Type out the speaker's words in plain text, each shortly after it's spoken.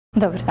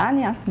Dobar dan,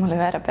 ja sam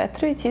Olivera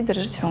Petrović i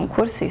držat ću vam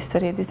kurs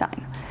Istorije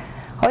dizajna.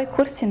 Ovaj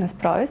kurs će nas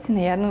provesti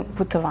na jedno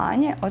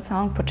putovanje od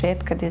samog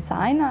početka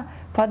dizajna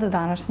pa do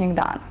današnjeg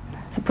dana.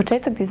 Za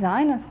početak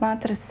dizajna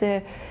smatra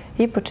se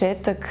i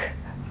početak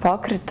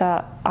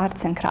pokreta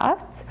Arts and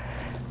Crafts,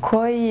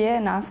 koji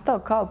je nastao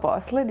kao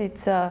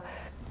posledica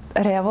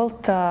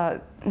revolta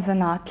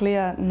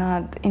zanatlija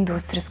nad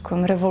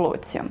industrijskom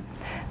revolucijom.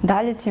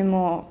 Dalje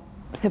ćemo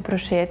se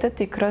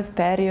prošetati kroz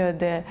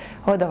periode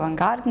od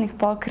avangardnih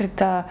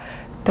pokreta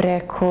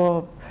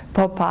preko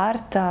pop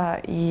arta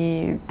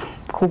i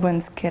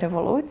kubanske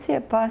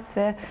revolucije pa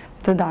sve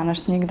do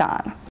današnjeg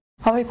dana.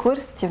 Ovaj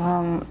kurs će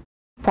vam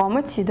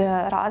pomoći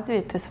da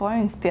razvijete svoju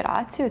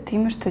inspiraciju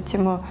time što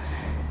ćemo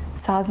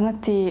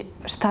saznati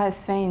šta je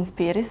sve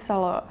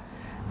inspirisalo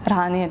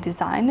ranije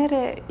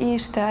dizajnere i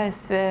šta je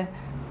sve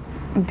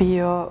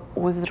bio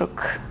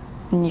uzrok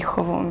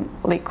njihovom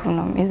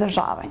likovnom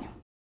izražavanju.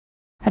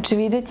 Znači,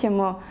 vidjet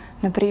ćemo,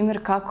 na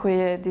primjer, kako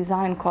je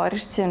dizajn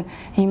korišćen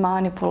i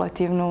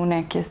manipulativno u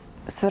neke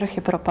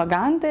svrhe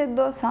propagande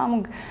do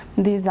samog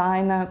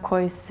dizajna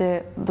koji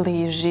se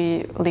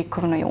bliži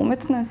likovnoj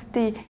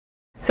umetnosti.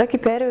 Svaki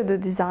period u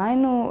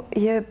dizajnu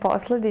je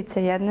posledica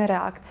jedne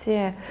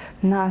reakcije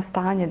na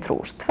stanje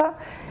društva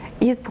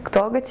i zbog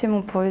toga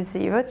ćemo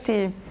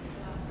povezivati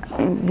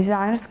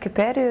dizajnerske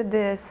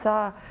periode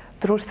sa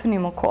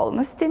društvenim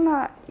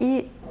okolnostima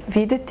i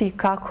videti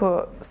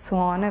kako su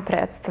one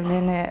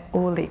predstavljene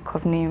u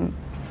likovnim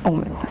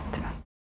umetnostima.